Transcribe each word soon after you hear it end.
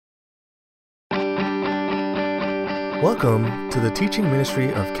Welcome to the teaching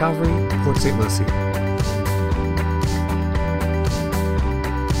ministry of Calvary, Port St. Lucie.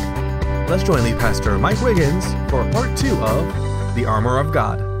 Let's join lead pastor Mike Wiggins for part 2 of The Armor of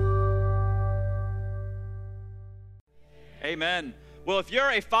God. Amen. Well, if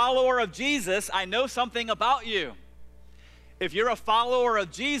you're a follower of Jesus, I know something about you. If you're a follower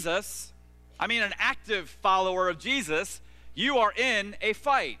of Jesus, an active follower of Jesus, you are in a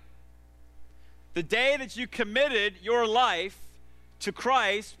fight. The day that you committed your life to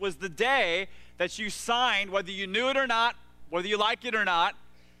Christ was the day that you signed, whether you knew it or not, whether you like it or not,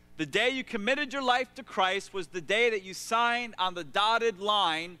 the day you committed your life to Christ was the day that you signed on the dotted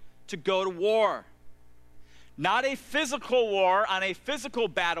line to go to war. Not a physical war on a physical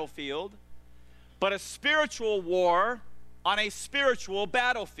battlefield, but a spiritual war on a spiritual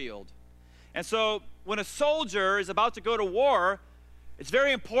battlefield. And so when a soldier is about to go to war, it's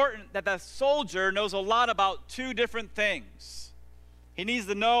very important that the soldier knows a lot about two different things. He needs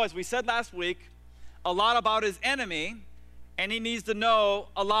to know, as we said last week, a lot about his enemy, and he needs to know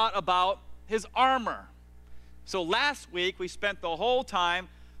a lot about his armor. So last week, we spent the whole time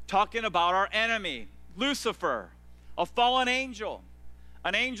talking about our enemy, Lucifer, a fallen angel,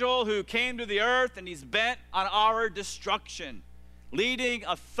 an angel who came to the earth and he's bent on our destruction, leading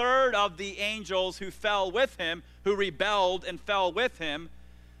a third of the angels who fell with him, who rebelled and fell with him,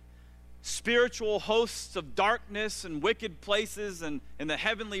 spiritual hosts of darkness and wicked places and in the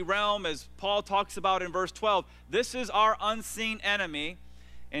heavenly realm, as Paul talks about in verse 12. This is our unseen enemy,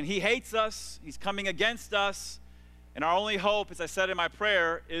 and he hates us, he's coming against us, and our only hope, as I said in my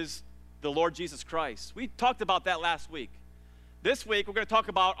prayer, is the Lord Jesus Christ. We talked about that last week. This week, we're going to talk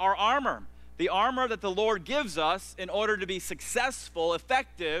about our armor, the armor that the Lord gives us in order to be successful,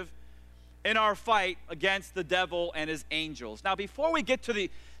 effective in our fight against the devil and his angels. Now, before we get to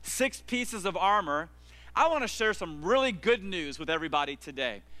the 6 pieces of armor, I want to share some really good news with everybody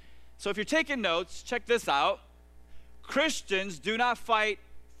today. So if you're taking notes, check this out. Christians do not fight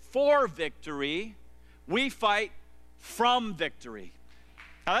for victory. We fight from victory.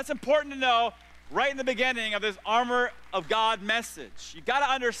 Now, that's important to know right in the beginning of this armor of God message. You got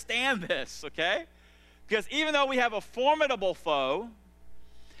to understand this, okay? Because even though we have a formidable foe,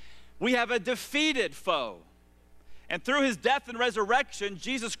 we have a defeated foe. And through his death and resurrection,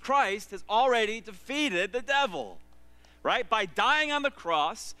 Jesus Christ has already defeated the devil, right? By dying on the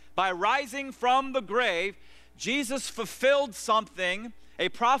cross, by rising from the grave, Jesus fulfilled something, a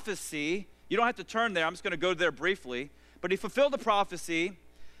prophecy. You don't have to turn there. I'm just going to go there briefly. But he fulfilled a prophecy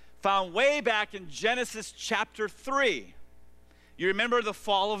found way back in Genesis chapter 3. You remember the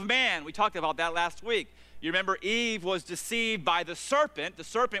fall of man. We talked about that last week. You remember Eve was deceived by the serpent. The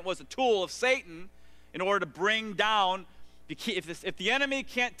serpent was a tool of Satan in order to bring down, if the enemy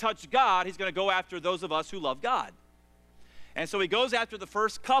can't touch God, he's going to go after those of us who love God. And so he goes after the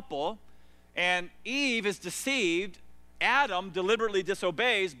first couple, and Eve is deceived. Adam deliberately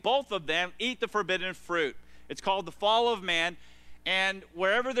disobeys. Both of them eat the forbidden fruit. It's called the fall of man. And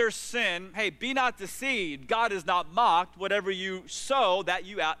wherever there's sin, hey, be not deceived. God is not mocked. Whatever you sow, that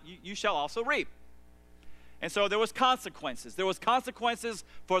you shall also reap. And so there was consequences. There was consequences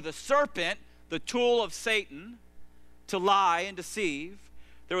for the serpent, the tool of Satan, to lie and deceive.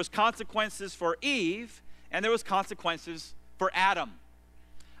 There was consequences for Eve, and there was consequences for Adam.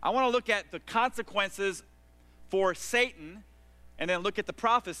 I want to look at the consequences for Satan, and then look at the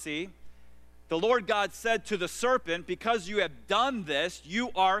prophecy. The Lord God said to the serpent, because you have done this, you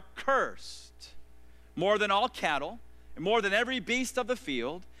are cursed, more than all cattle, and more than every beast of the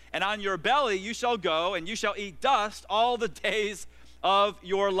field. And on your belly you shall go, and you shall eat dust all the days of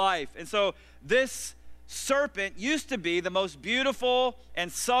your life. And so this serpent used to be the most beautiful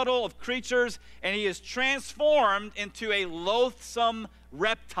and subtle of creatures, and he is transformed into a loathsome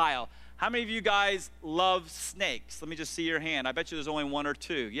reptile. How many of you guys love snakes? Let me just see your hand. I bet you there's only 1 or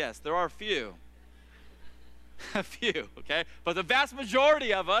 2. Yes, there are a few. A few, okay? But the vast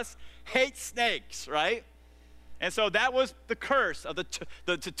majority of us hate snakes, right? And so that was the curse of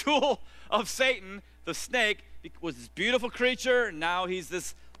the tool of Satan. The snake was this beautiful creature, and now he's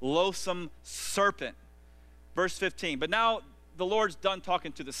this loathsome serpent. Verse 15. But now the Lord's done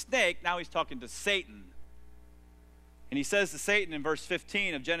talking to the snake. Now he's talking to Satan. And he says to Satan in verse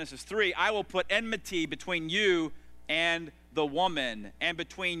 15 of Genesis 3, I will put enmity between you and the woman, and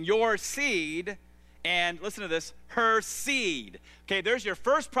between your seed and, listen to this, her seed. Okay, there's your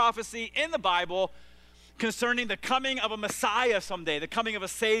first prophecy in the Bible concerning the coming of a Messiah someday, the coming of a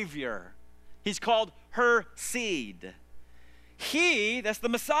Savior. He's called her seed. He, that's the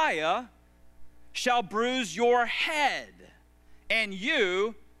Messiah, shall bruise your head, and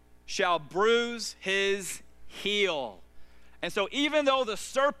you shall bruise his heel. And so even though the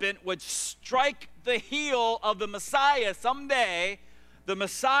serpent would strike the heel of the Messiah someday, the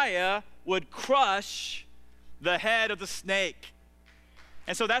Messiah would crush the head of the snake.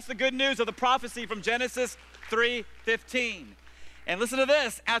 And so that's the good news of the prophecy from Genesis 3:15. And listen to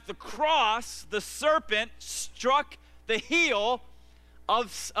this. At the cross, the serpent struck the heel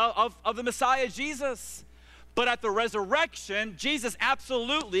of the Messiah, Jesus. But at the resurrection, Jesus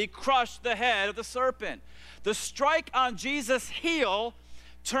absolutely crushed the head of the serpent. The strike on Jesus' heel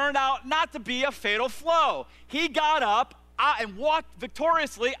turned out not to be a fatal blow. He got up and walked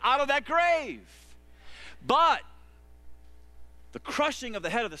victoriously out of that grave. But the crushing of the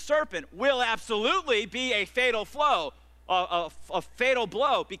head of the serpent will absolutely be a fatal blow, a fatal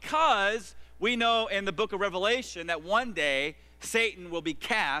blow, because we know in the book of Revelation that one day Satan will be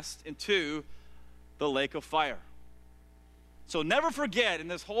cast into the lake of fire. So never forget in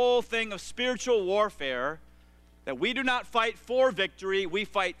this whole thing of spiritual warfare that we do not fight for victory, we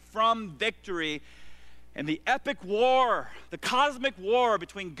fight from victory. And the epic war, the cosmic war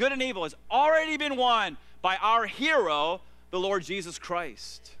between good and evil has already been won by our hero, the Lord Jesus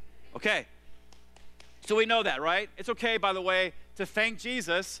Christ. Okay, so we know that, right? It's okay, by the way, to thank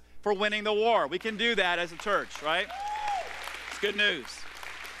Jesus for winning the war. We can do that as a church, right? It's good news.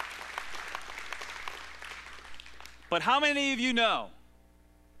 But how many of you know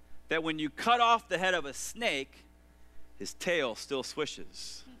that when you cut off the head of a snake, his tail still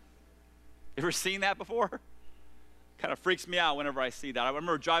swishes? Ever seen that before? Kind of freaks me out whenever I see that. I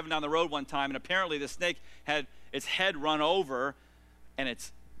remember driving down the road one time, and apparently the snake had its head run over, and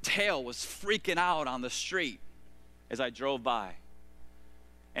its tail was freaking out on the street as I drove by.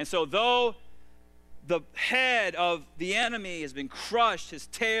 And so though the head of the enemy has been crushed, his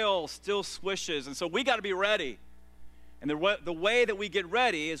tail still swishes. And so we got to be ready. And the way that we get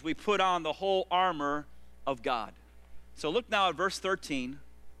ready is we put on the whole armor of God. So look now at verse 13.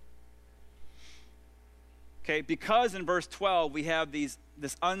 Okay, because in verse 12 we have this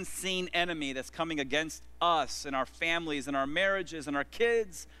unseen enemy that's coming against us and our families and our marriages and our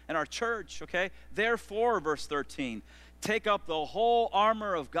kids and our church, okay? Therefore, verse 13, take up the whole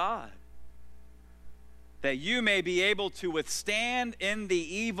armor of God, that you may be able to withstand in the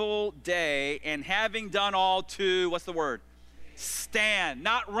evil day, and having done all to, what's the word? Stand,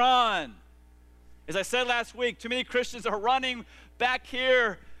 not run. As I said last week, too many Christians are running back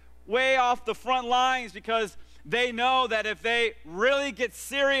here way off the front lines because they know that if they really get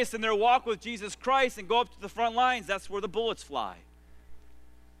serious in their walk with Jesus Christ and go up to the front lines, that's where the bullets fly.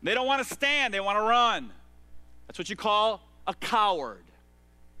 They don't want to stand, they want to run. That's what you call a coward.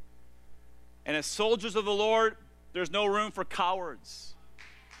 And as soldiers of the Lord, there's no room for cowards,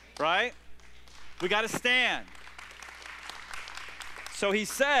 right? We got to stand. So he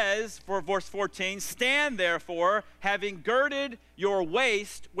says, for verse 14, stand therefore, having girded your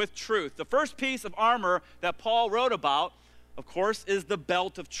waist with truth. The first piece of armor that Paul wrote about, of course, is the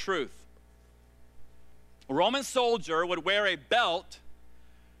belt of truth. A Roman soldier would wear a belt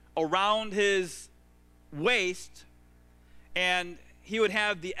around his waist, and he would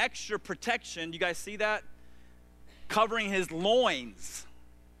have the extra protection. You guys see that? Covering his loins.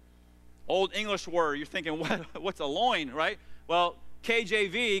 Old English word. You're thinking, what's a loin, right? Well,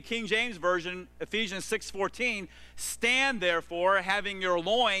 KJV, King James Version, Ephesians 6:14, stand therefore, having your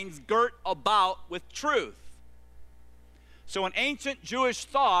loins girt about with truth. So in ancient Jewish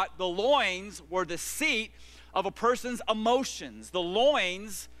thought, the loins were the seat of a person's emotions. The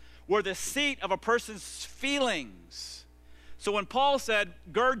loins were the seat of a person's feelings. So when Paul said,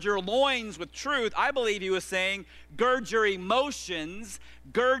 gird your loins with truth, I believe he was saying, gird your emotions,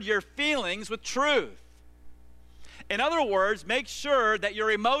 gird your feelings with truth. In other words, make sure that your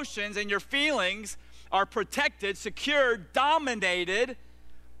emotions and your feelings are protected, secured, dominated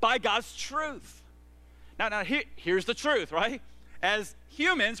by God's truth. Now here's the truth, right? As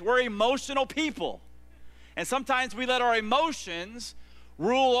humans, we're emotional people. And sometimes we let our emotions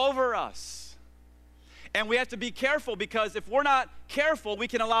rule over us. And we have to be careful, because if we're not careful, we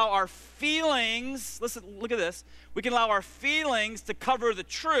can allow our feelings, listen, look at this, we can allow our feelings to cover the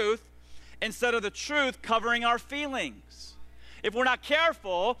truth instead of the truth covering our feelings. If we're not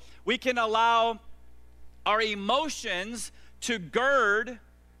careful, we can allow our emotions to gird,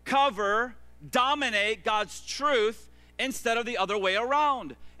 cover, dominate God's truth instead of the other way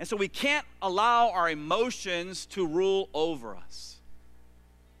around. And so we can't allow our emotions to rule over us.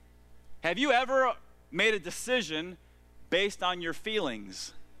 Have you ever made a decision based on your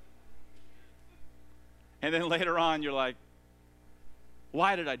feelings? And then later on you're like,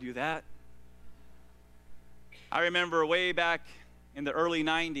 why did I do that? I remember way back in the early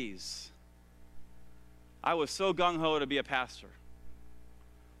 90s, I was so gung-ho to be a pastor.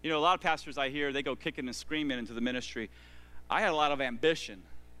 You know, a lot of pastors I hear, they go kicking and screaming into the ministry. I had a lot of ambition,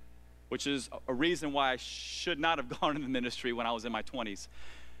 which is a reason why I should not have gone into the ministry when I was in my 20s.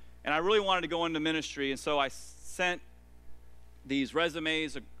 And I really wanted to go into ministry, and so I sent these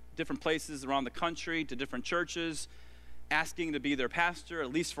resumes of different places around the country to different churches, asking to be their pastor,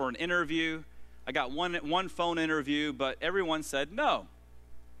 at least for an interview. I got one phone interview, but everyone said no.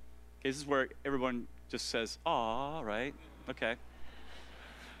 Okay, this is where everyone just says, "Oh, all right, okay."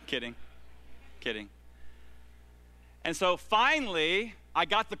 Kidding. And so finally, I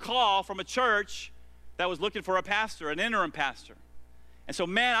got the call from a church that was looking for a pastor, an interim pastor. And so,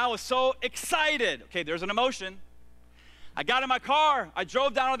 man, I was so excited. Okay, there's an emotion. I got in my car. I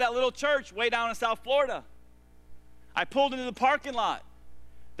drove down to that little church way down in South Florida. I pulled into the parking lot.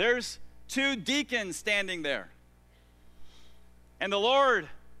 There's 2 deacons standing there. And the Lord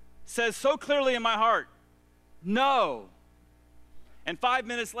says so clearly in my heart, no. And 5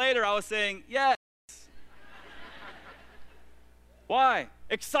 minutes later, I was saying, yes. Why?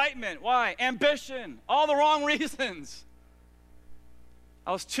 Excitement. Why? Ambition. All the wrong reasons.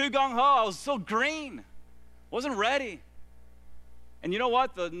 I was too gung-ho. I was so green. Wasn't ready. And you know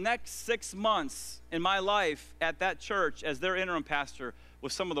what? The next 6 months in my life at that church as their interim pastor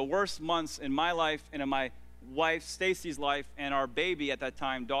was some of the worst months in my life and in my wife Stacy's life and our baby at that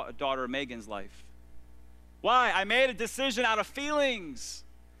time, daughter Megan's life. Why? I made a decision out of feelings.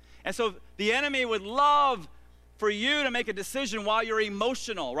 And so the enemy would love for you to make a decision while you're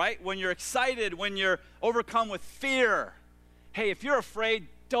emotional, right? When you're excited, when you're overcome with fear. Hey, if you're afraid,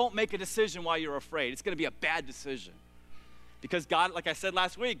 don't make a decision while you're afraid. It's going to be a bad decision. Because God, like I said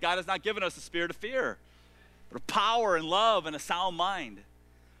last week, God has not given us a spirit of fear, but of power and love and a sound mind.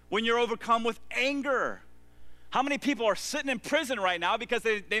 When you're overcome with anger. How many people are sitting in prison right now because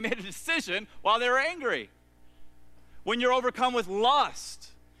they made a decision while they were angry? When you're overcome with lust.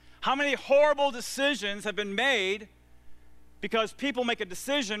 How many horrible decisions have been made because people make a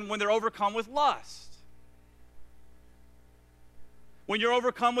decision when they're overcome with lust? When you're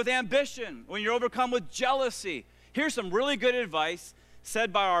overcome with ambition, when you're overcome with jealousy. Here's some really good advice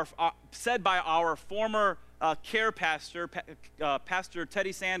said by our former care pastor, Pastor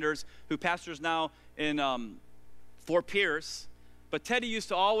Teddy Sanders, who pastors now in Fort Pierce. But Teddy used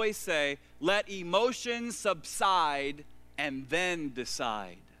to always say, let emotions subside and then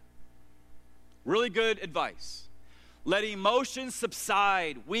decide. Really good advice. Let emotions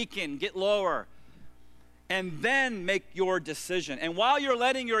subside, weaken, get lower, and then make your decision. And while you're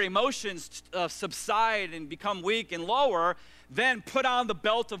letting your emotions subside and become weak and lower, then put on the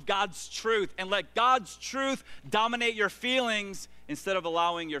belt of God's truth and let God's truth dominate your feelings instead of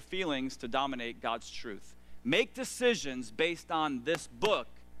allowing your feelings to dominate God's truth. Make decisions based on this book,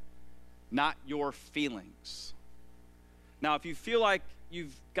 not your feelings. Now, if you feel like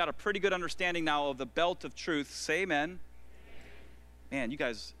you've got a pretty good understanding now of the belt of truth, say amen. Man, you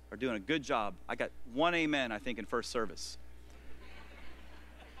guys are doing a good job. I got 1 amen, I think, in first service.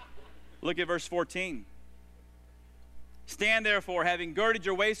 Look at verse 14. Stand therefore, having girded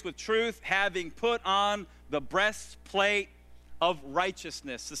your waist with truth, having put on the breastplate of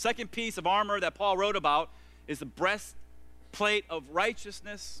righteousness. The second piece of armor that Paul wrote about is the breastplate of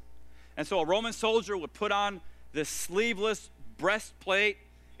righteousness. And so a Roman soldier would put on this sleeveless breastplate.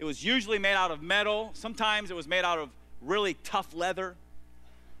 It was usually made out of metal. Sometimes it was made out of really tough leather.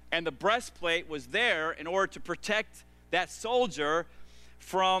 And the breastplate was there in order to protect that soldier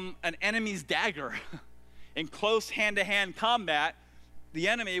from an enemy's dagger. In close hand-to-hand combat, the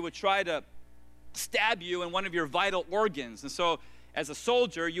enemy would try to stab you in one of your vital organs. And so as a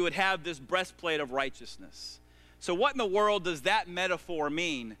soldier, you would have this breastplate of righteousness. So what in the world does that metaphor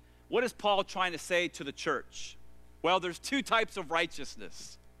mean? What is Paul trying to say to the church? Well, there's 2 types of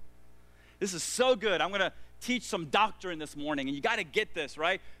righteousness. This is so good. I'm going to teach some doctrine this morning, and you got to get this,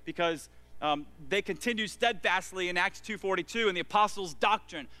 right? Because they continued steadfastly in Acts 2:42 in the apostles'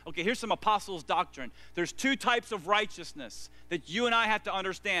 doctrine. Okay, here's some apostles' doctrine. There's 2 types of righteousness that you and I have to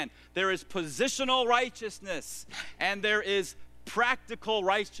understand. There is positional righteousness, and there is practical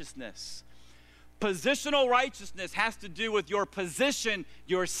righteousness. Positional righteousness has to do with your position,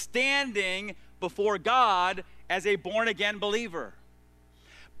 your standing before God as a born-again believer.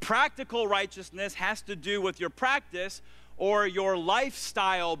 Practical righteousness has to do with your practice or your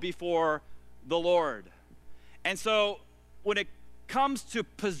lifestyle before the Lord. And so when it comes to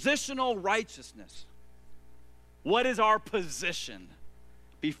positional righteousness, what is our position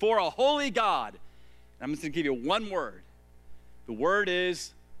before a holy God? I'm just going to give you one word. The word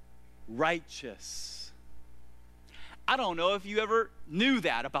is righteous. I don't know if you ever knew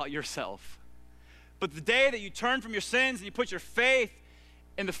that about yourself, But the day that you turn from your sins and you put your faith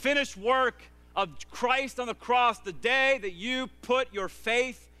in the finished work of Christ on the cross, the day that you put your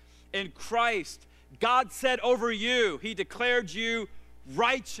faith in Christ, God said over you, he declared you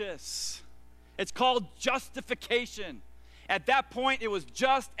righteous. It's called justification. At that point, it was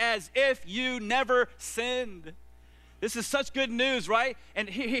just as if you never sinned. This is such good news, right? And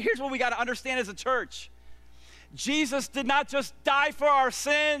here's what we got to understand as a church. Jesus did not just die for our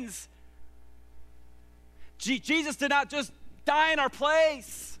sins. Jesus did not just die in our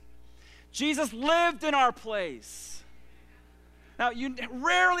place. Jesus lived in our place. Now, you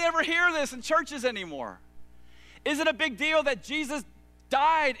rarely ever hear this in churches anymore. Is it a big deal that Jesus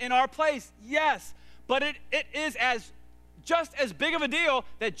died in our place? Yes, but it is just as big of a deal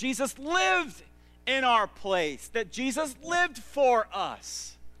that Jesus lived in our place, that Jesus lived for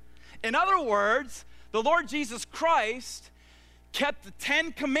us. In other words, the Lord Jesus Christ kept the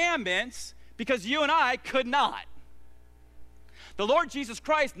 10 Commandments because you and I could not. The Lord Jesus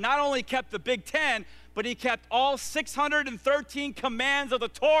Christ not only kept the Big 10, but he kept all 613 commands of the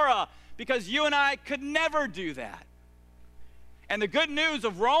Torah because you and I could never do that. And the good news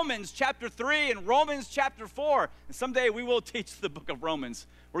of Romans chapter 3 and Romans chapter 4, and someday we will teach the book of Romans.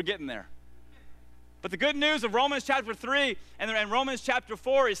 We're getting there. But the good news of Romans chapter 3 and Romans chapter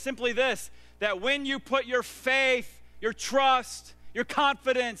 4 is simply this, that when you put your faith, your trust, your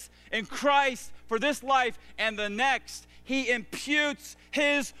confidence in Christ for this life and the next, he imputes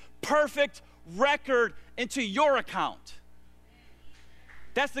his perfect record into your account.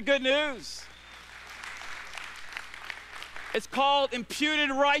 That's the good news. It's called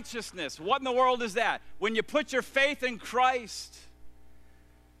imputed righteousness. What in the world is that? When you put your faith in Christ,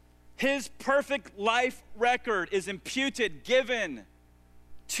 his perfect life record is imputed, given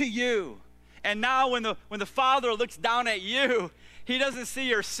to you. And now when the Father looks down at you, he doesn't see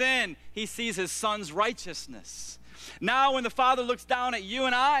your sin, he sees his Son's righteousness. Now when the Father looks down at you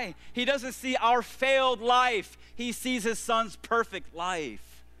and I, he doesn't see our failed life, he sees his Son's perfect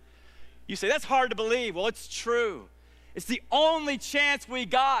life. You say, that's hard to believe. Well, it's true. It's the only chance we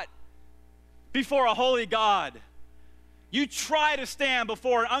got before a holy God. You try to stand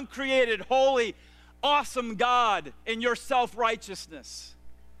before an uncreated, holy, awesome God in your self-righteousness.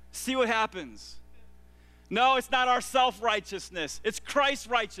 See what happens. No, it's not our self-righteousness. It's Christ's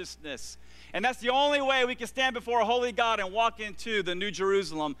righteousness. And that's the only way we can stand before a holy God and walk into the New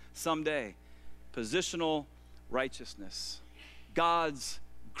Jerusalem someday. Positional righteousness. God's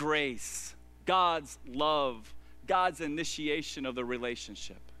grace. God's love. God's initiation of the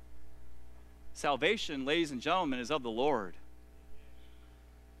relationship. Salvation, ladies and gentlemen, is of the Lord.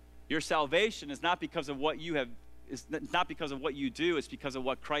 Your salvation is not because of what you have, it's not because of what you do, it's because of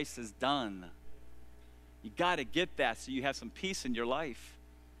what Christ has done. You got to get that so you have some peace in your life.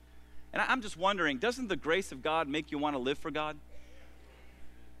 And I'm just wondering, doesn't the grace of God make you want to live for God?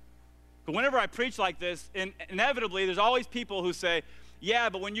 But whenever I preach like this, inevitably there's always people who say, yeah,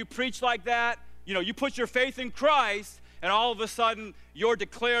 but when you preach like that, you know, you put your faith in Christ, and all of a sudden, you're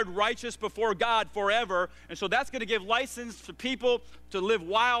declared righteous before God forever. And so that's going to give license to people to live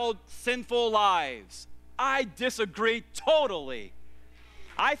wild, sinful lives. I disagree totally.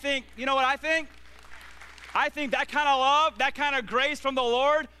 I think, you know what I think? I think that kind of love, that kind of grace from the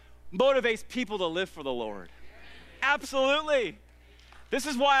Lord motivates people to live for the Lord. Absolutely. This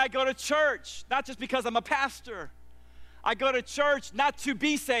is why I go to church, not just because I'm a pastor. I go to church not to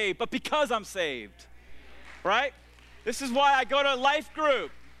be saved, but because I'm saved, right? This is why I go to life group,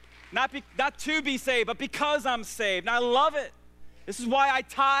 not to be saved, but because I'm saved, and I love it. This is why I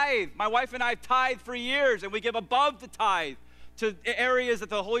tithe. My wife and I have tithed for years, and we give above the tithe to areas that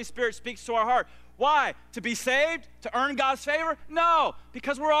the Holy Spirit speaks to our heart. Why? To be saved? To earn God's favor? No,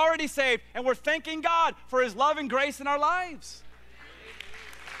 because we're already saved, and we're thanking God for his love and grace in our lives.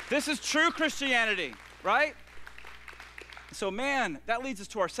 This is true Christianity, right? So, man, that leads us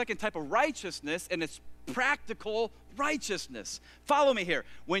to our second type of righteousness, and it's practical righteousness. Follow me here.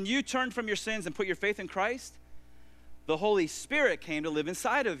 When you turned from your sins and put your faith in Christ, the Holy Spirit came to live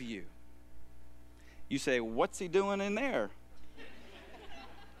inside of you. You say, what's he doing in there?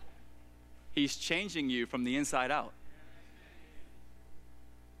 He's changing you from the inside out.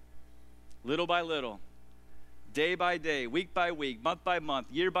 Little by little, day by day, week by week, month by month,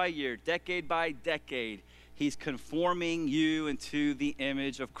 year by year, decade by decade, he's conforming you into the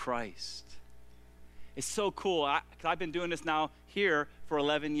image of Christ. It's so cool. I've been doing this now here for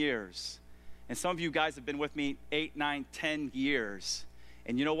 11 years. And some of you guys have been with me 8, 9, 10 years.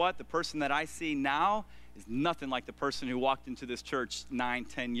 And you know what? The person that I see now is nothing like the person who walked into this church 9,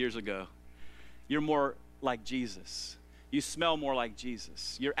 10 years ago. You're more like Jesus. You smell more like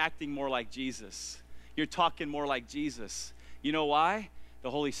Jesus. You're acting more like Jesus. You're talking more like Jesus. You know why? The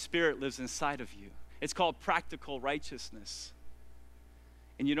Holy Spirit lives inside of you. It's called practical righteousness.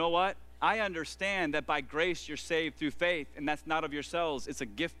 And you know what? I understand that by grace you're saved through faith, and that's not of yourselves. It's a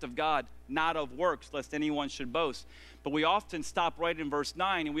gift of God, not of works, lest anyone should boast. But we often stop right in verse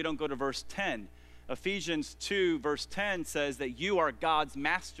 9 and we don't go to verse 10. Ephesians 2 verse 10 says that you are God's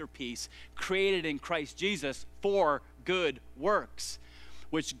masterpiece, created in Christ Jesus for good works,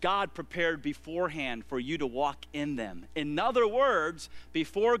 which God prepared beforehand for you to walk in them. In other words,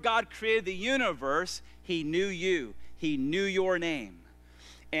 before God created the universe, he knew you. He knew your name.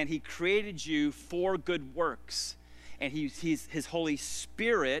 And he created you for good works. And his Holy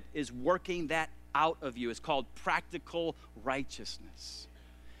Spirit is working that out of you. It's called practical righteousness.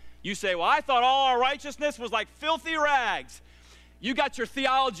 You say, well, I thought all our righteousness was like filthy rags. You got your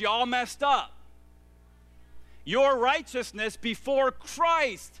theology all messed up. Your righteousness before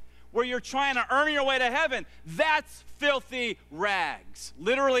Christ, where you're trying to earn your way to heaven, that's filthy rags.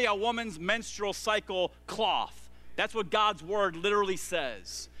 Literally a woman's menstrual cycle cloth. That's what God's word literally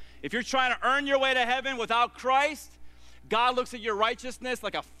says. If you're trying to earn your way to heaven without Christ, God looks at your righteousness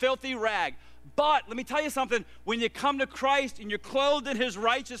like a filthy rag. But let me tell you something, when you come to Christ and you're clothed in his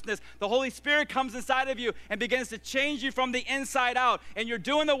righteousness, the Holy Spirit comes inside of you and begins to change you from the inside out. And you're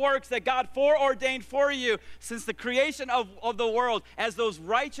doing the works that God foreordained for you since the creation of the world. As those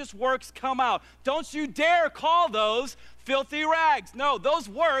righteous works come out, don't you dare call those filthy rags. No, those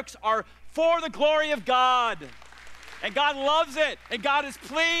works are for the glory of God. And God loves it. And God is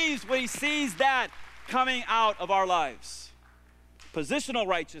pleased when he sees that coming out of our lives. Positional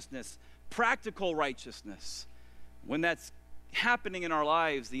righteousness, practical righteousness. When that's happening in our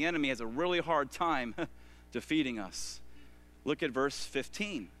lives, the enemy has a really hard time defeating us. Look at verse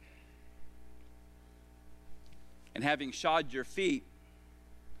 15. And having shod your feet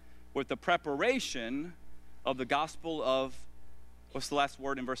with the preparation of the gospel of, what's the last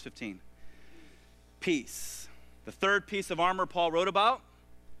word in verse 15? Peace. The third piece of armor Paul wrote about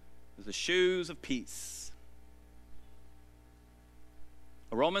was the shoes of peace.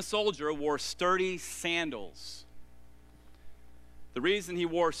 A Roman soldier wore sturdy sandals. The reason he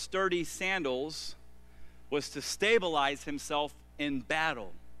wore sturdy sandals was to stabilize himself in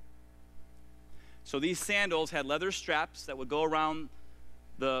battle. So these sandals had leather straps that would go around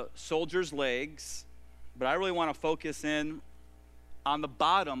the soldier's legs, but I really want to focus in on the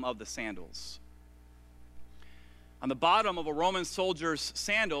bottom of the sandals. On the bottom of a Roman soldier's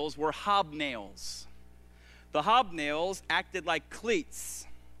sandals were hobnails. The hobnails acted like cleats.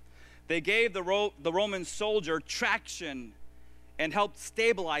 They gave the Roman soldier traction and helped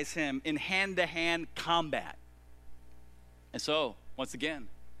stabilize him in hand-to-hand combat. And so, once again,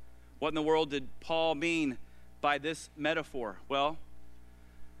 what in the world did Paul mean by this metaphor? Well,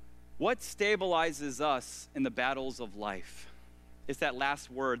 what stabilizes us in the battles of life? It's that last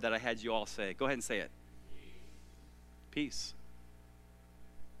word that I had you all say. Go ahead and say it. Peace.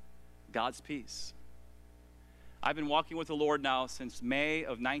 God's peace. I've been walking with the Lord now since May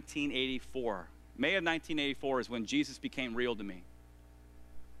of 1984. May of 1984 is when Jesus became real to me.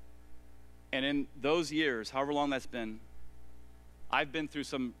 And in those years, however long that's been, I've been through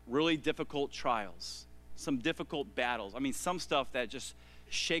some really difficult trials, some difficult battles. I mean, some stuff that just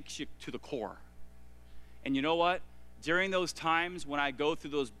shakes you to the core. And you know what? During those times when I go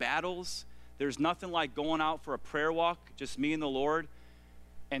through those battles, there's nothing like going out for a prayer walk, just me and the Lord,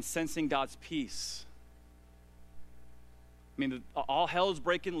 and sensing God's peace. I mean, all hell's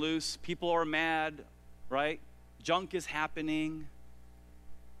breaking loose. People are mad, right? Junk is happening.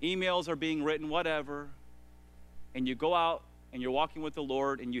 Emails are being written, whatever. And you go out and you're walking with the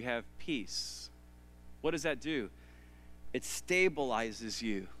Lord and you have peace. What does that do? It stabilizes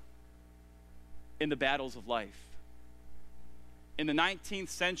you in the battles of life. In the 19th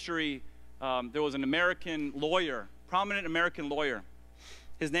century, there was an American lawyer, prominent American lawyer.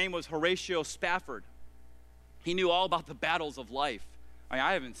 His name was Horatio Spafford. He knew all about the battles of life. I mean,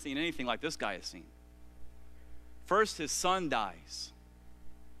 I haven't seen anything like this guy has seen. First, his son dies.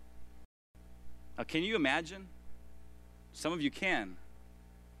 Now, can you imagine? Some of you can.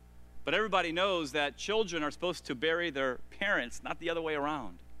 But everybody knows that children are supposed to bury their parents, not the other way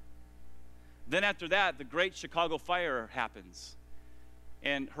around. Then after that, the Great Chicago Fire happens.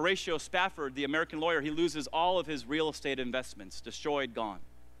 And Horatio Spafford, the American lawyer, he loses all of his real estate investments, destroyed, gone.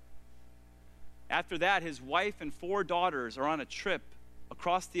 After that, his wife and 4 daughters are on a trip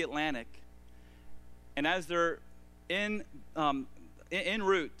across the Atlantic. And as they're en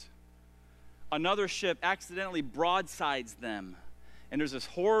route, another ship accidentally broadsides them. And there's this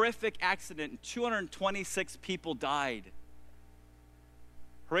horrific accident, and 226 people died.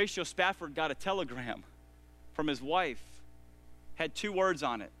 Horatio Spafford got a telegram from his wife. Had 2 words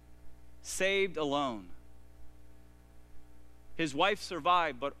on it: saved alone. His wife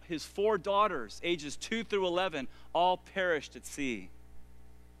survived, but his 4 daughters, ages 2 through 11, all perished at sea.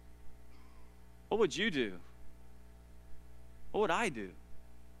 What would you do? What would I do?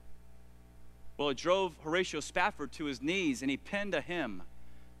 Well, it drove Horatio Spafford to his knees, and he penned a hymn.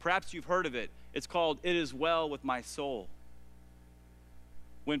 Perhaps you've heard of it. It's called "It Is Well With My Soul."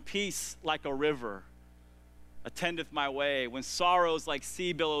 When peace like a river attendeth my way, when sorrows like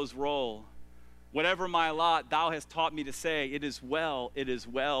sea billows roll, whatever my lot, thou hast taught me to say, it is well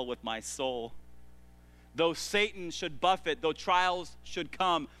with my soul. Though Satan should buffet, though trials should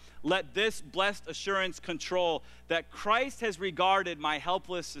come, let this blessed assurance control that Christ has regarded my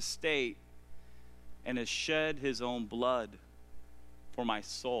helpless estate and has shed his own blood for my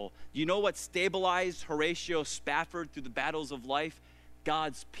soul. You know what stabilized Horatio Spafford through the battles of life?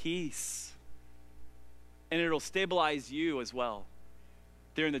 God's peace. And it'll stabilize you as well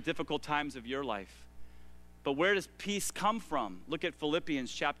during the difficult times of your life. But where does peace come from? Look at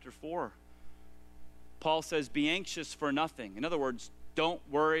Philippians chapter 4. Paul says, be anxious for nothing. In other words, don't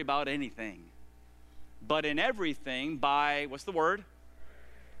worry about anything. But in everything, by, what's the word?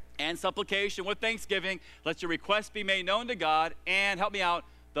 And supplication with thanksgiving, let your requests be made known to God, and help me out,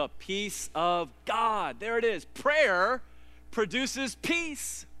 the peace of God. There it is. Prayer produces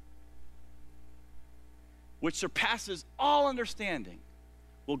peace, which surpasses all understanding,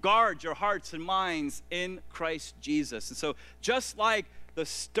 will guard your hearts and minds in Christ Jesus. And so just like the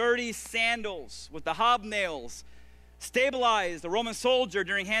sturdy sandals with the hobnails stabilized the Roman soldier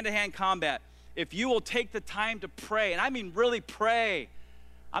during hand-to-hand combat, if you will take the time to pray, and I mean really pray,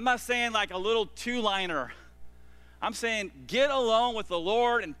 I'm not saying like a little 2-liner. I'm saying get alone with the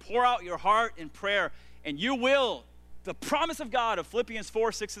Lord and pour out your heart in prayer, and you will, the promise of God of Philippians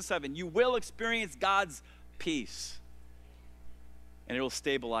 4, 6, and 7, you will experience God's peace, and it will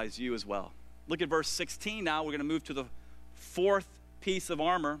stabilize you as well. Look at verse 16 now. We're going to move to the 4th piece of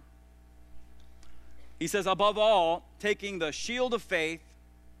armor. He says, above all, taking the shield of faith,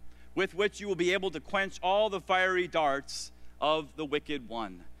 with which you will be able to quench all the fiery darts of the wicked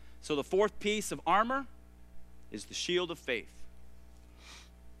one. So the 4th piece of armor is the shield of faith.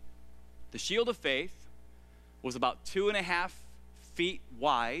 The shield of faith was about 2.5 feet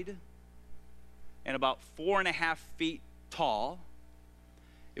wide and about 4.5 feet tall.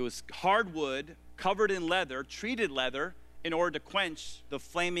 It was hardwood, covered in leather, treated leather, in order to quench the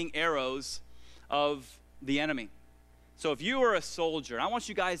flaming arrows of the enemy. So if you were a soldier, I want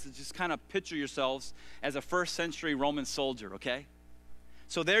you guys to just kind of picture yourselves as a 1st century Roman soldier, okay?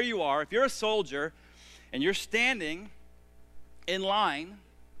 So there you are. If you're a soldier and you're standing in line,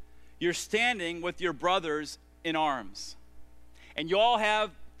 you're standing with your brothers in arms, and you all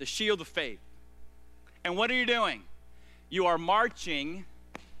have the shield of faith. And what are you doing? You are marching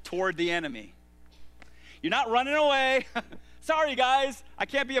toward the enemy. You're not running away. Sorry, guys, I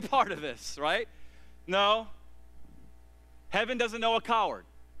can't be a part of this, right? No. Heaven doesn't know a coward.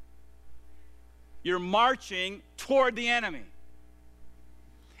 You're marching toward the enemy.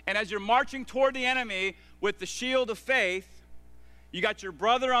 And as you're marching toward the enemy with the shield of faith, you got your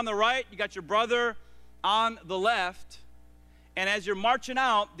brother on the right, you got your brother on the left, and as you're marching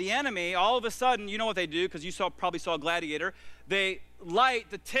out, the enemy, all of a sudden, you know what they do, because you probably saw Gladiator, they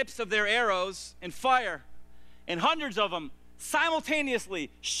light the tips of their arrows in fire, and hundreds of them simultaneously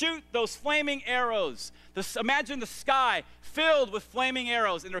shoot those flaming arrows. Imagine the sky filled with flaming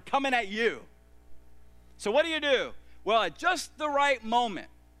arrows, and they're coming at you. So what do? Well, at just the right moment,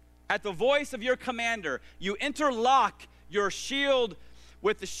 at the voice of your commander, you interlock your shield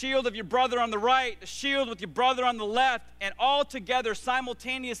with the shield of your brother on the right, the shield with your brother on the left, and all together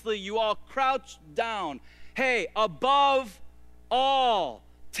simultaneously you all crouch down. Hey, above all,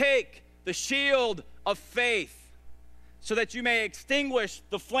 take the shield of faith so that you may extinguish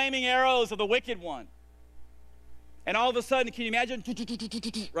the flaming arrows of the wicked one. And all of a sudden, can you imagine?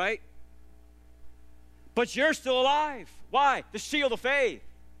 Right? But you're still alive. Why? The shield of faith.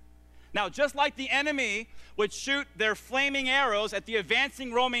 Now, just like the enemy would shoot their flaming arrows at the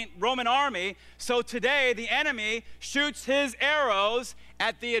advancing Roman army, so today the enemy shoots his arrows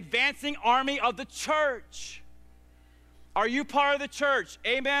at the advancing army of the church. Are you part of the church?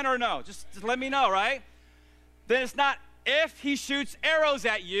 Amen or no? Just let me know, right? Then it's not if he shoots arrows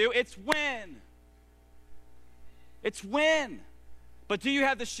at you, it's when. It's when. But do you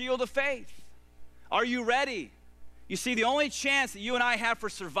have the shield of faith? Are you ready? You see, the only chance that you and I have for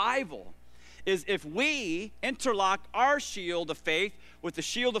survival is if we interlock our shield of faith with the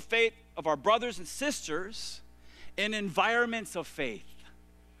shield of faith of our brothers and sisters in environments of faith.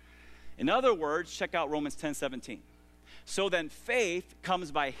 In other words, check out Romans 10:17. So then faith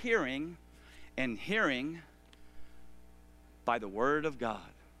comes by hearing, and hearing by the word of God.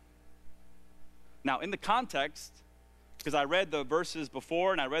 Now, in the context, because I read the verses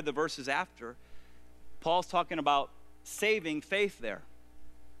before and I read the verses after, Paul's talking about saving faith there.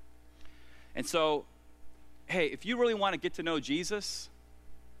 And so, hey, if you really want to get to know Jesus,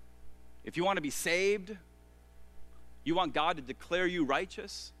 if you want to be saved, you want God to declare you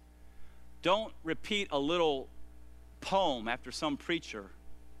righteous, don't repeat a little poem after some preacher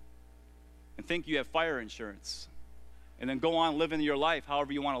and think you have fire insurance and then go on living your life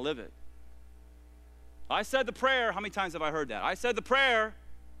however you want to live it. I said the prayer. How many times have I heard that? I said the prayer,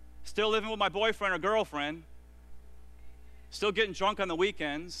 still living with my boyfriend or girlfriend, still getting drunk on the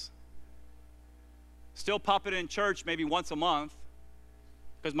weekends, still popping in church maybe once a month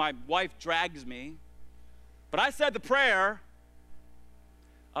because my wife drags me. But I said the prayer.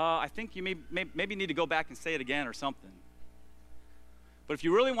 I think you maybe need to go back and say it again or something. But if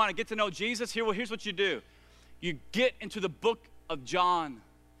you really want to get to know Jesus, here's what you do. You get into the book of John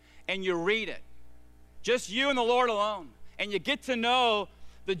and you read it. Just you and the Lord alone. And you get to know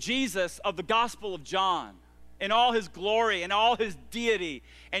the Jesus of the Gospel of John in all his glory and all his deity.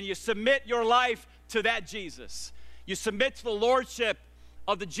 And you submit your life to that Jesus. You submit to the lordship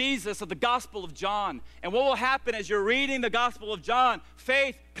of the Jesus of the Gospel of John. And what will happen as you're reading the Gospel of John?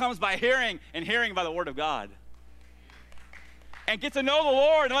 Faith comes by hearing, and hearing by the Word of God. And get to know the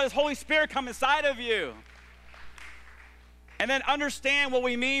Lord and let his Holy Spirit come inside of you. And then understand what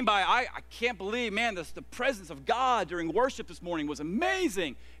we mean by, I can't believe, man, the presence of God during worship this morning was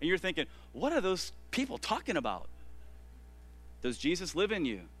amazing. And you're thinking, what are those people talking about? Does Jesus live in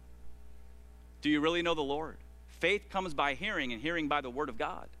you? Do you really know the Lord? Faith comes by hearing, and hearing by the word of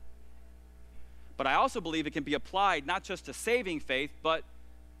God. But I also believe it can be applied not just to saving faith, but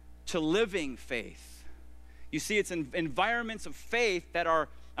to living faith. You see, it's in environments of faith that our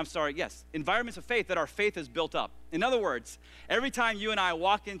faith is built up. In other words, every time you and I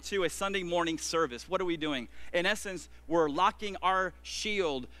walk into a Sunday morning service, what are we doing? In essence, we're locking our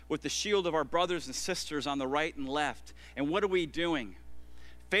shield with the shield of our brothers and sisters on the right and left. And what are we doing?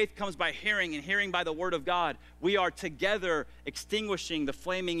 Faith comes by hearing, and hearing by the word of God. We are together extinguishing the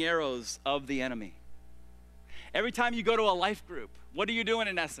flaming arrows of the enemy. Every time you go to a life group, what are you doing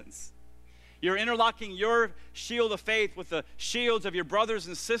in essence? You're interlocking your shield of faith with the shields of your brothers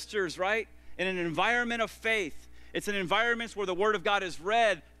and sisters, right? In an environment of faith. It's an environment where the word of God is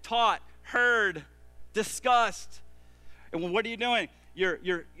read, taught, heard, discussed. And what are you doing?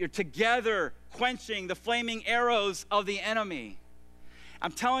 You're together quenching the flaming arrows of the enemy.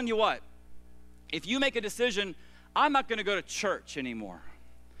 I'm telling you what, if you make a decision, I'm not going to go to church anymore,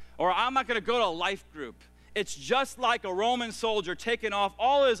 or I'm not going to go to a life group, it's just like a Roman soldier taking off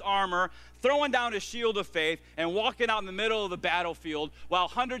all his armor, throwing down his shield of faith, and walking out in the middle of the battlefield while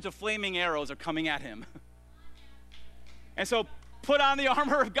hundreds of flaming arrows are coming at him. And so put on the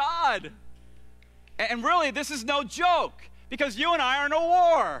armor of God. And really, this is no joke, because you and I are in a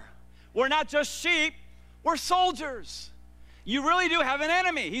war. We're not just sheep, we're soldiers. You really do have an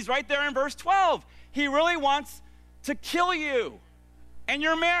enemy. He's right there in verse 12. He really wants to kill you and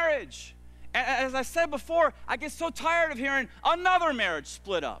your marriage. And as I said before, I get so tired of hearing another marriage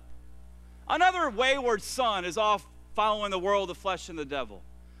split up. Another wayward son is off following the world, the flesh, and the devil.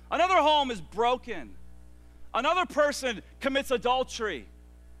 Another home is broken. Another person commits adultery.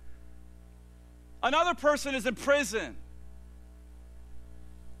 Another person is in prison.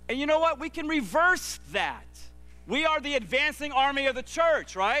 And you know what? We can reverse that. We are the advancing army of the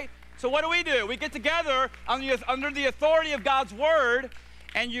church, right? So what do? We get together under the authority of God's word,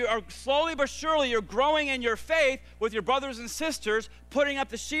 and you are slowly but surely, you're growing in your faith with your brothers and sisters, putting up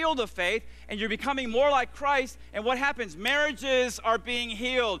the shield of faith, and you're becoming more like Christ. And what happens? Marriages are being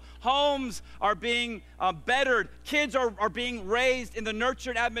healed. Homes are being bettered. Kids are being raised in the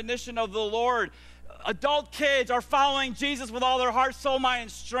nurtured admonition of the Lord. Adult kids are following Jesus with all their heart, soul, mind,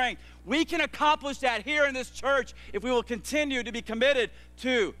 and strength. We can accomplish that here in this church if we will continue to be committed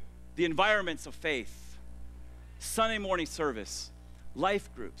to the environments of faith. Sunday morning service, life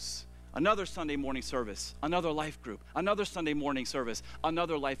groups, another Sunday morning service, another life group, another Sunday morning service,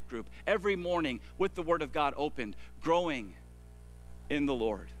 another life group. Every morning with the Word of God opened, growing in the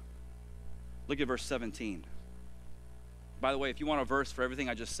Lord. Look at verse 17. By the way, if you want a verse for everything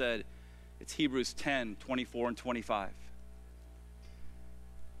I just said, it's Hebrews 10, 24 and 25.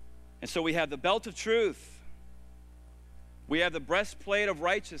 And so we have the belt of truth. We have the breastplate of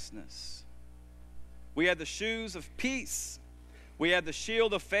righteousness. We have the shoes of peace. We have the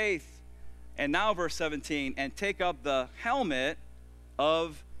shield of faith. And now verse 17, and take up the helmet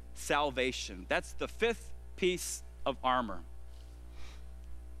of salvation. That's the fifth piece of armor.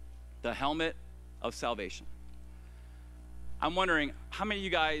 The helmet of salvation. I'm wondering, how many of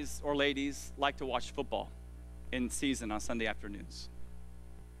you guys or ladies like to watch football in season on Sunday afternoons?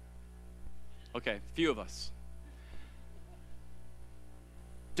 Okay, a few of us.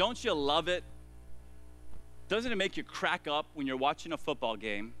 Don't you love it? Doesn't it make you crack up when you're watching a football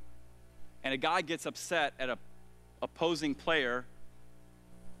game and a guy gets upset at a opposing player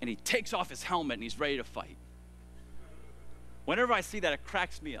and he takes off his helmet and he's ready to fight? Whenever I see that, it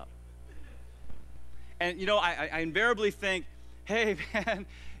cracks me up. And you know, I invariably think, hey man,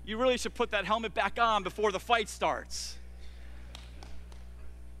 you really should put that helmet back on before the fight starts.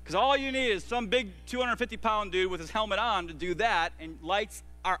 Because all you need is some big 250-pound dude with his helmet on to do that, and lights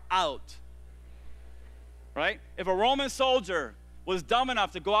are out. Right? If a Roman soldier was dumb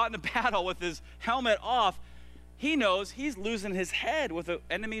enough to go out into battle with his helmet off, he knows he's losing his head with an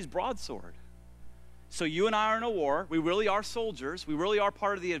enemy's broadsword. So you and I are in a war. We really are soldiers. We really are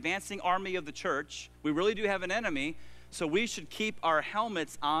part of the advancing army of the church. We really do have an enemy, so we should keep our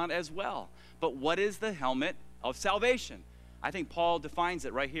helmets on as well. But what is the helmet of salvation? I think Paul defines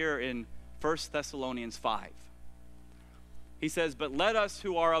it right here in 1 Thessalonians 5. He says, "But let us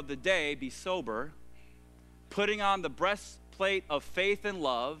who are of the day be sober, putting on the breastplate of faith and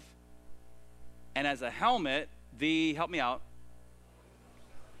love, and as a helmet, help me out,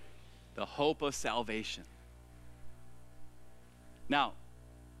 the hope of salvation." Now,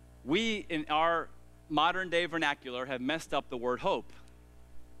 we in our modern day vernacular have messed up the word hope.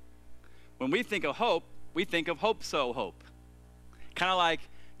 When we think of hope, we think of hope so hope. Kind of like,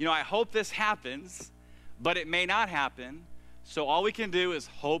 you know, I hope this happens, but it may not happen, so all we can do is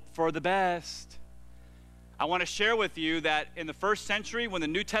hope for the best. I want to share with you that in the first century, when the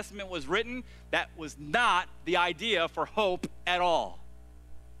New Testament was written, that was not the idea for hope at all.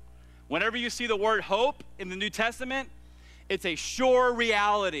 Whenever you see the word hope in the New Testament, it's a sure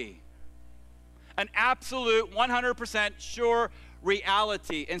reality, an absolute 100% sure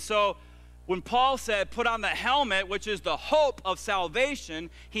reality. And so when Paul said, put on the helmet, which is the hope of salvation,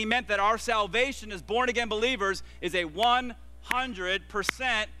 he meant that our salvation as born-again believers is a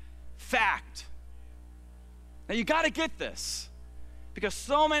 100% fact. Now you got to get this, because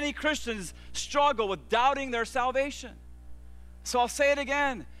so many Christians struggle with doubting their salvation. So I'll say it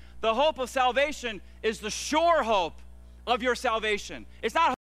again. The hope of salvation is the sure hope of your salvation. It's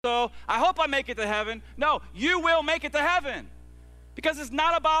not, so I hope I make it to heaven. No, you will make it to heaven. Because it's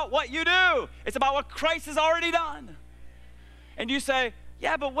not about what you do. It's about what Christ has already done. And you say,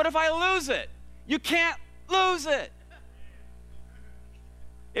 yeah, but what if I lose it? You can't lose it.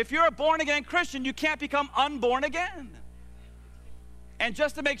 If you're a born-again Christian, you can't become unborn again. And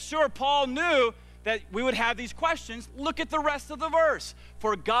just to make sure Paul knew that we would have these questions, look at the rest of the verse.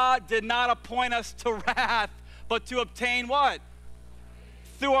 For God did not appoint us to wrath, but to obtain what?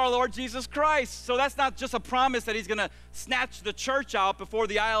 Through our Lord Jesus Christ. So that's not just a promise that he's going to snatch the church out before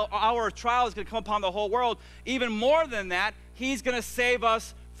the hour of trial is going to come upon the whole world. Even more than that, he's going to save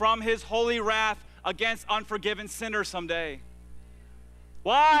us from his holy wrath against unforgiven sinners someday.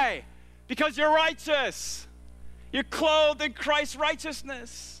 Why? Because you're righteous. You're clothed in Christ's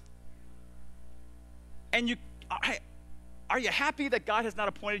righteousness. And are you happy that God has not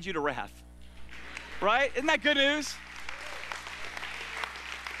appointed you to wrath? Right? Isn't that good news?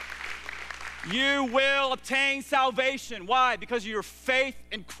 You will obtain salvation. Why? Because of your faith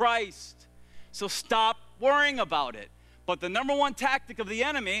in Christ. So stop worrying about it. But the number one tactic of the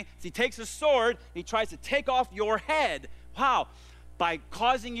enemy is he takes a sword, he tries to take off your head. How? By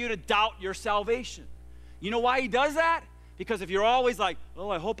causing you to doubt your salvation. You know why he does that? Because if you're always like,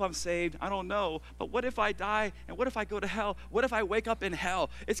 oh, I hope I'm saved, I don't know, but what if I die, and what if I go to hell? What if I wake up in hell?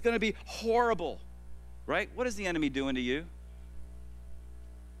 It's going to be horrible, right? What is the enemy doing to you?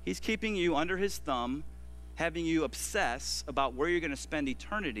 He's keeping you under his thumb, having you obsess about where you're going to spend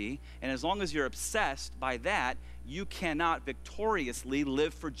eternity, and as long as you're obsessed by that, you cannot victoriously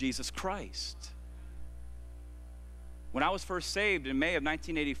live for Jesus Christ. When I was first saved in May of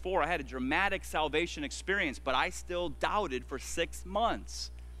 1984, I had a dramatic salvation experience, but I still doubted for 6 months.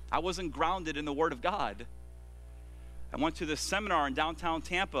 I wasn't grounded in the Word of God. I went to this seminar in downtown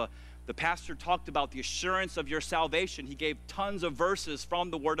Tampa. The pastor talked about the assurance of your salvation. He gave tons of verses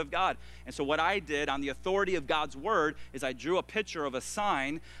from the Word of God. And so what I did on the authority of God's Word is I drew a picture of a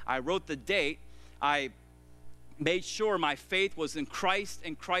sign. I wrote the date. I made sure my faith was in Christ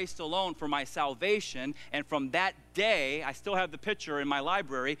and Christ alone for my salvation. And from that day, I still have the picture in my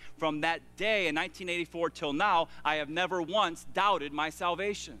library, from that day in 1984 till now, I have never once doubted my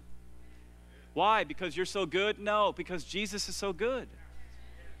salvation. Why? Because you're so good? No, because Jesus is so good.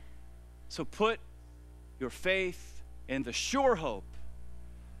 So put your faith in the sure hope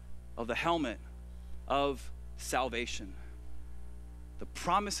of the helmet of salvation. The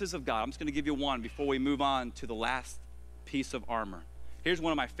promises of God. I'm just going to give you one before we move on to the last piece of armor. Here's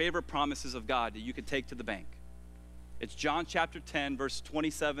one of my favorite promises of God that you can take to the bank. It's John chapter 10, verse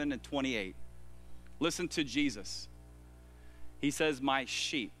 27 and 28. Listen to Jesus. He says, my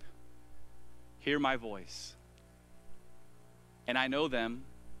sheep hear my voice, and I know them,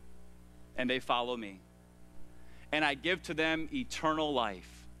 and they follow me. And I give to them eternal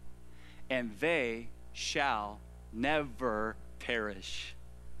life, and they shall never perish.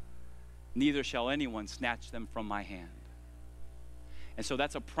 Neither shall anyone snatch them from my hand. And so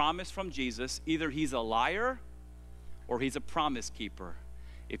that's a promise from Jesus. Either he's a liar or he's a promise keeper.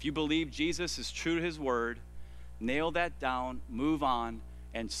 If you believe Jesus is true to his word, nail that down, move on,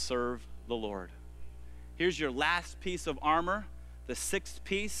 and serve the Lord. Here's your last piece of armor, the sixth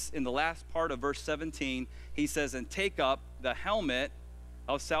piece in the last part of verse 17. He says, and take up the helmet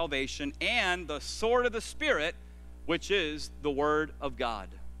of salvation and the sword of the Spirit, which is the word of God.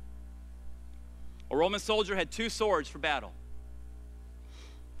 A Roman soldier had two swords for battle.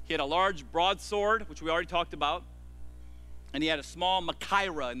 He had a large broadsword, which we already talked about, and he had a small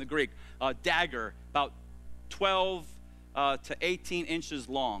machaira in the Greek, a dagger, about 12 to 18 inches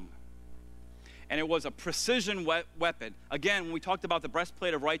long. And it was a precision weapon. Again, when we talked about the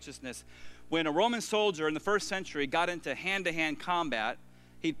breastplate of righteousness, when a Roman soldier in the first century got into hand-to-hand combat,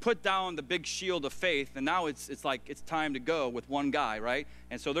 he'd put down the big shield of faith, and now it's like it's time to go with one guy, right?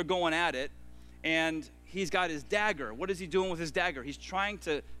 And so they're going at it, and he's got his dagger. What is he doing with his dagger? He's trying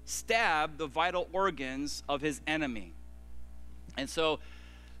to stab the vital organs of his enemy. And so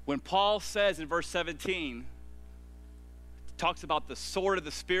when Paul says in verse 17, talks about the sword of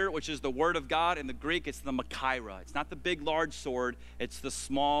the Spirit, which is the word of God. In the Greek, it's the machaira. It's not the big, large sword. It's the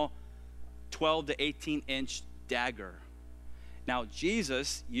small 12 to 18 inch dagger. Now,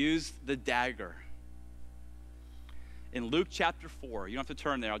 Jesus used the dagger. In Luke chapter 4, you don't have to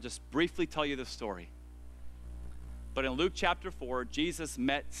turn there. I'll just briefly tell you the story. But in Luke chapter 4, Jesus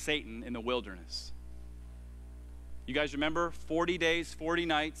met Satan in the wilderness. You guys remember? 40 days, 40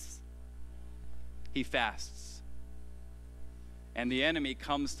 nights, he fasts. And the enemy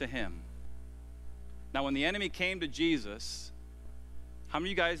comes to him. Now, when the enemy came to Jesus, how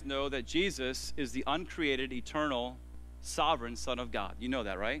many of you guys know that Jesus is the uncreated, eternal, sovereign Son of God? You know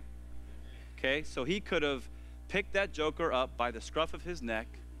that, right? Okay, so he could have picked that joker up by the scruff of his neck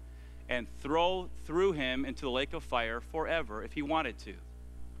and threw him into the lake of fire forever if he wanted to.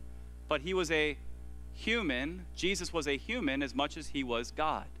 But he was a human. Jesus was a human as much as he was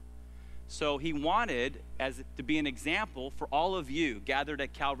God. So he wanted to be an example for all of you gathered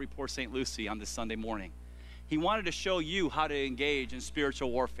at Calvary Port St. Lucie on this Sunday morning. He wanted to show you how to engage in spiritual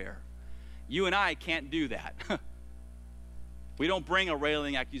warfare. You and I can't do that. We don't bring a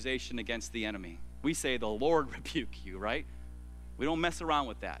railing accusation against the enemy. We say, the Lord rebuke you, right? We don't mess around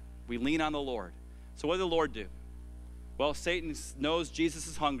with that. We lean on the Lord. So what did the Lord do? Well, Satan knows Jesus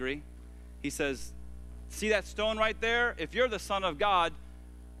is hungry. He says, see that stone right there? If you're the Son of God,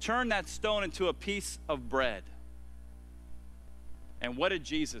 turn that stone into a piece of bread. And what did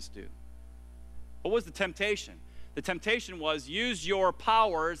Jesus do? What was the temptation? The temptation was, use your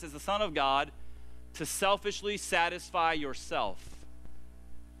powers as the Son of God to selfishly satisfy yourself.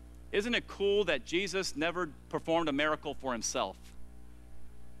 Isn't it cool that Jesus never performed a miracle for himself?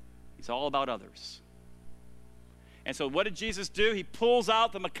 He's all about others. And so what did Jesus do? He pulls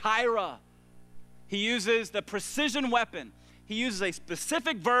out the machaira. He uses the precision weapon. He uses a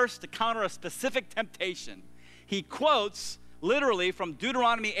specific verse to counter a specific temptation. He quotes literally from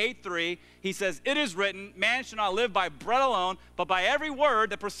Deuteronomy 8:3. He says, it is written, man shall not live by bread alone, but by every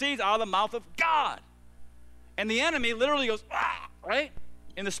word that proceeds out of the mouth of God. And the enemy literally goes, ah, right?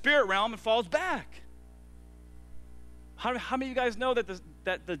 In the spirit realm, and falls back. How many of you guys know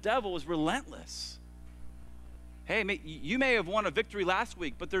that the devil is relentless? Hey, you may have won a victory last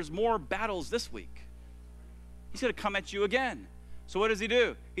week, but there's more battles this week. He's going to come at you again. So what does he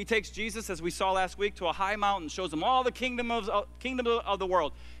do? He takes Jesus, as we saw last week, to a high mountain, shows him all the kingdoms of the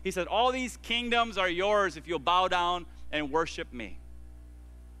world. He said, all these kingdoms are yours if you'll bow down and worship me.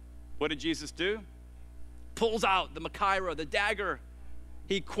 What did Jesus do? Pulls out the machaira, the dagger.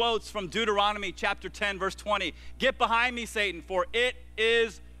 He quotes from Deuteronomy chapter 10, verse 20. Get behind me, Satan, for it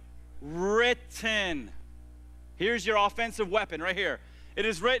is written. Here's your offensive weapon right here. It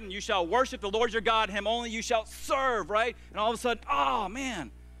is written, you shall worship the Lord your God, him only you shall serve, right? And all of a sudden, oh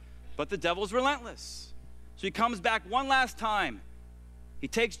man. But the devil's relentless. So he comes back one last time. He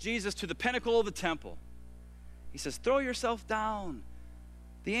takes Jesus to the pinnacle of the temple. He says, throw yourself down.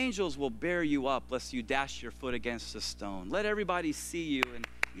 the angels will bear you up lest you dash your foot against a stone. Let everybody see you and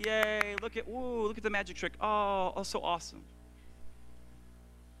yay, look at the magic trick. Oh, so awesome.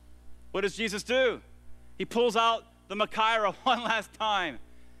 What does Jesus do? He pulls out the Machaira one last time.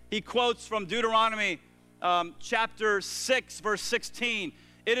 He quotes from Deuteronomy chapter 6, verse 16.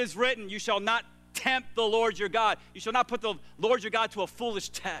 It is written, you shall not tempt the Lord your God. You shall not put the Lord your God to a foolish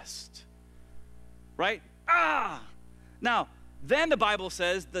test. Right? Now, then the Bible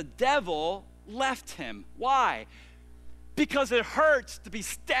says the devil left him. Why? Because it hurts to be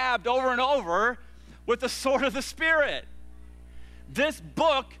stabbed over and over with the sword of the Spirit. This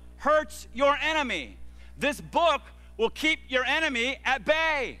book hurts your enemy. This book will keep your enemy at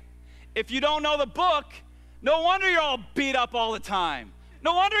bay. If you don't know the book, no wonder you're all beat up all the time.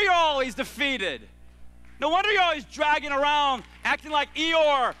 No wonder you're always defeated. No wonder you're always dragging around, acting like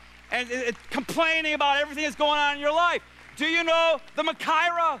Eeyore, and complaining about everything that's going on in your life. Do you know the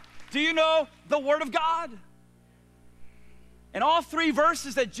Machaira? Do you know the Word of God? And all three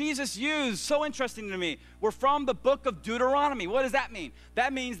verses that Jesus used, so interesting to me, were from the book of Deuteronomy. What does that mean?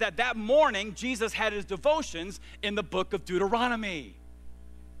 That means that morning, Jesus had his devotions in the book of Deuteronomy.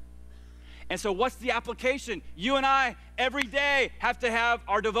 And so what's the application? You and I, every day, have to have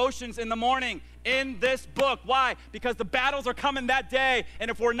our devotions in the morning in this book. Why? Because the battles are coming that day,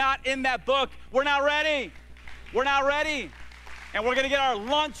 and if we're not in that book, we're not ready. We're not ready. And we're going to get our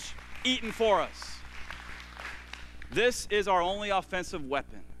lunch eaten for us. This is our only offensive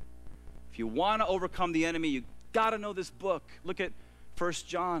weapon. If you want to overcome the enemy, you got to know this book. Look at 1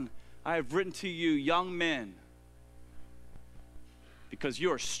 John. I have written to you, young men, because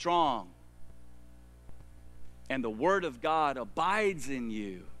you are strong, and the word of God abides in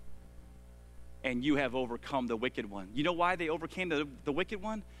you, and you have overcome the wicked one. You know why they overcame the wicked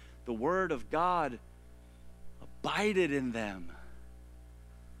one? The word of God abided in them.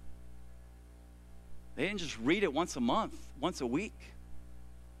 They didn't just read it once a month, once a week.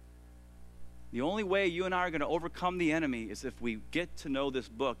 The only way you and I are going to overcome the enemy is if we get to know this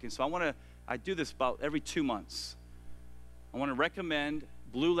book. And so I do this about every 2 months. I want to recommend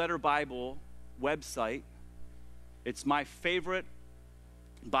Blue Letter Bible website. It's my favorite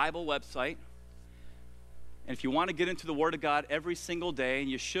Bible website. And if you want to get into the Word of God every single day, and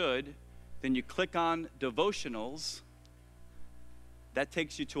you should, then you click on devotionals. That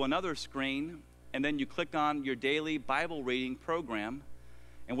takes you to another screen, and then you click on your daily Bible reading program.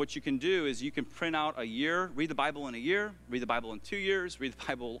 And what you can do is you can print out a year, read the Bible in a year, read the Bible in 2 years, read the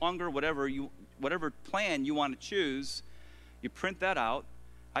Bible longer, whatever plan you want to choose. You print that out.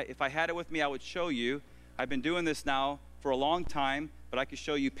 If I had it with me, I would show you. I've been doing this now for a long time, but I could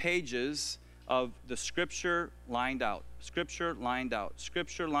show you pages of the scripture lined out, scripture lined out,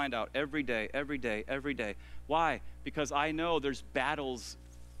 scripture lined out every day, every day, every day. Why? Because I know there's battles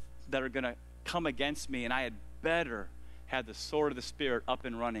that are going to come against me, and I had better have the sword of the Spirit up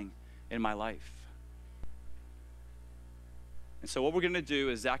and running in my life. And so what we're going to do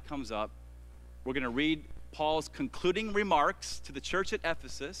is Zach comes up. We're going to read Paul's concluding remarks to the church at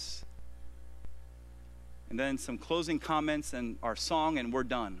Ephesus, and then some closing comments and our song, and we're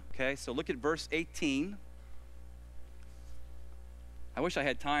done. Okay, so look at verse 18. I wish I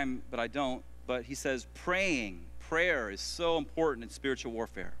had time, but I don't. But he says, prayer is so important in spiritual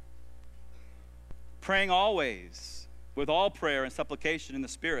warfare. Praying always, with all prayer and supplication in the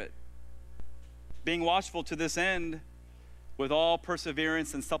Spirit. Being watchful to this end, with all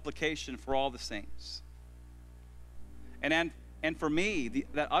perseverance and supplication for all the saints. And for me,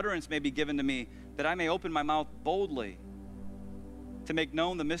 that utterance may be given to me, that I may open my mouth boldly to make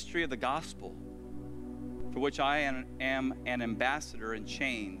known the mystery of the gospel, for which I am an ambassador in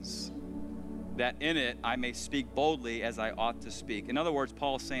chains, that in it I may speak boldly as I ought to speak. In other words,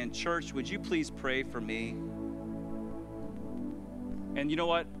 Paul is saying, church, would you please pray for me? And you know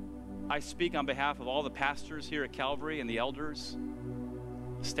what? I speak on behalf of all the pastors here at Calvary and the elders,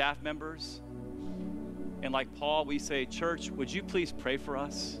 the staff members. And like Paul, we say, church, would you please pray for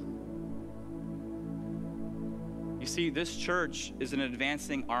us? You see, this church is an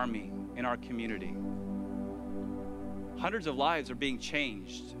advancing army in our community. Hundreds of lives are being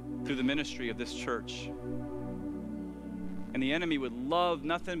changed through the ministry of this church. And the enemy would love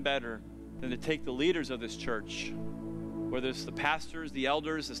nothing better than to take the leaders of this church, whether it's the pastors, the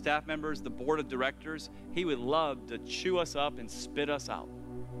elders, the staff members, the board of directors. He would love to chew us up and spit us out.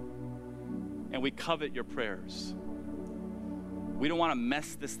 And we covet your prayers. We don't want to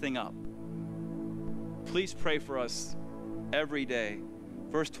mess this thing up. Please pray for us every day.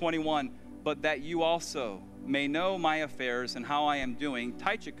 Verse 21, but that you also may know my affairs and how I am doing.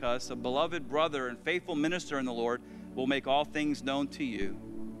 Tychicus, a beloved brother and faithful minister in the Lord, will make all things known to you.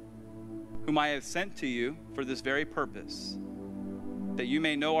 whom I have sent to you for this very purpose, that you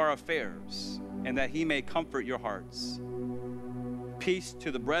may know our affairs, and that he may comfort your hearts. Peace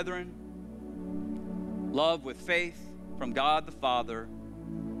to the brethren, love with faith from God the Father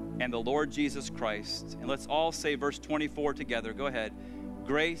and the Lord Jesus Christ. And let's all say verse 24 together. Go ahead.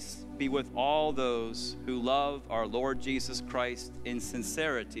 Grace be with all those who love our Lord Jesus Christ in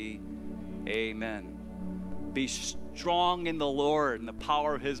sincerity. Amen. Be strong in the Lord and the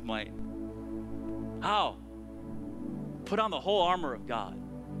power of his might. How? Put on the whole armor of God.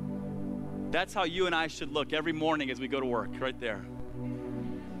 That's how you and I should look every morning as we go to work, right there.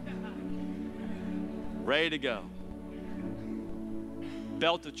 Ready to go.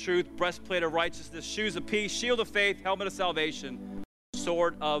 Belt of truth, breastplate of righteousness, shoes of peace, shield of faith, helmet of salvation,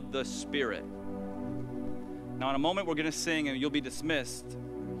 sword of the Spirit. Now in a moment we're going to sing and you'll be dismissed.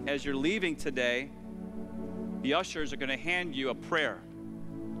 As you're leaving today, the ushers are going to hand you a prayer.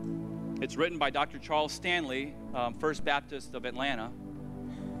 It's written by Dr. Charles Stanley, First Baptist of Atlanta.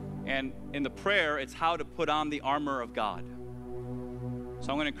 And in the prayer, it's how to put on the armor of God.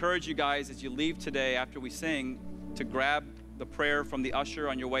 So I'm going to encourage you guys as you leave today after we sing to grab the prayer from the usher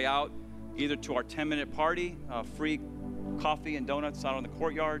on your way out, either to our 10-minute party, free coffee and donuts out on the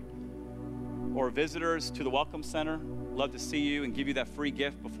courtyard, or visitors to the Welcome Center. Love to see you and give you that free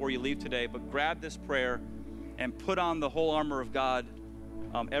gift before you leave today. But grab this prayer and put on the whole armor of God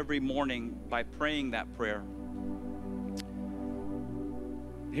every morning by praying that prayer.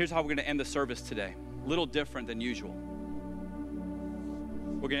 Here's how we're going to end the service today. A little different than usual.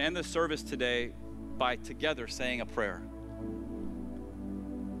 We're going to end the service today by together saying a prayer.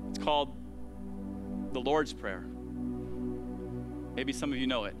 It's called the Lord's Prayer. Maybe some of you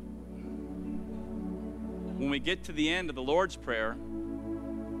know it. When we get to the end of the Lord's Prayer,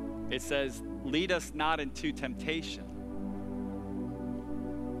 it says, lead us not into temptation,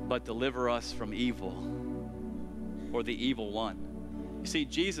 but deliver us from evil, or the evil one. You see,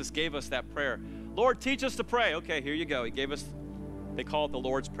 Jesus gave us that prayer. Lord, teach us to pray. Okay, here you go. He gave us, they call it the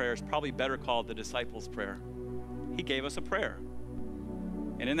Lord's Prayer. It's probably better called the disciples' prayer. He gave us a prayer.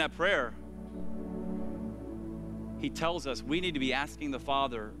 And in that prayer, he tells us we need to be asking the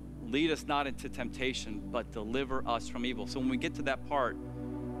Father, lead us not into temptation, but deliver us from evil. So when we get to that part,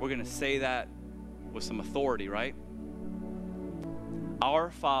 we're going to say that with some authority, right? Our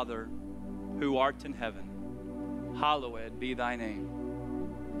Father, who art in heaven, hallowed be thy name.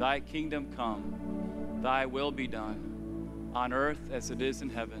 Thy kingdom come, thy will be done, on earth as it is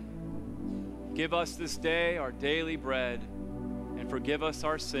in heaven. Give us this day our daily bread, and forgive us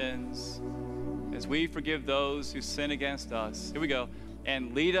our sins, as we forgive those who sin against us. Here we go.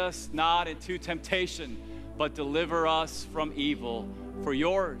 And lead us not into temptation, but deliver us from evil. For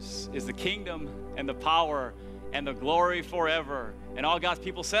yours is the kingdom and the power and the glory forever. And all God's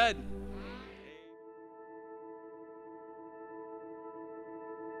people said,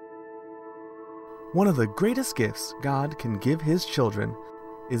 One of the greatest gifts God can give his children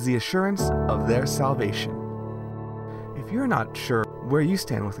is the assurance of their salvation. If you're not sure where you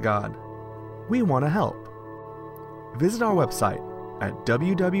stand with God, we want to help. Visit our website at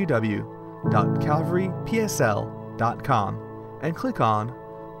www.calvarypsl.com and click on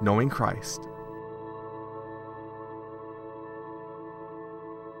Knowing Christ.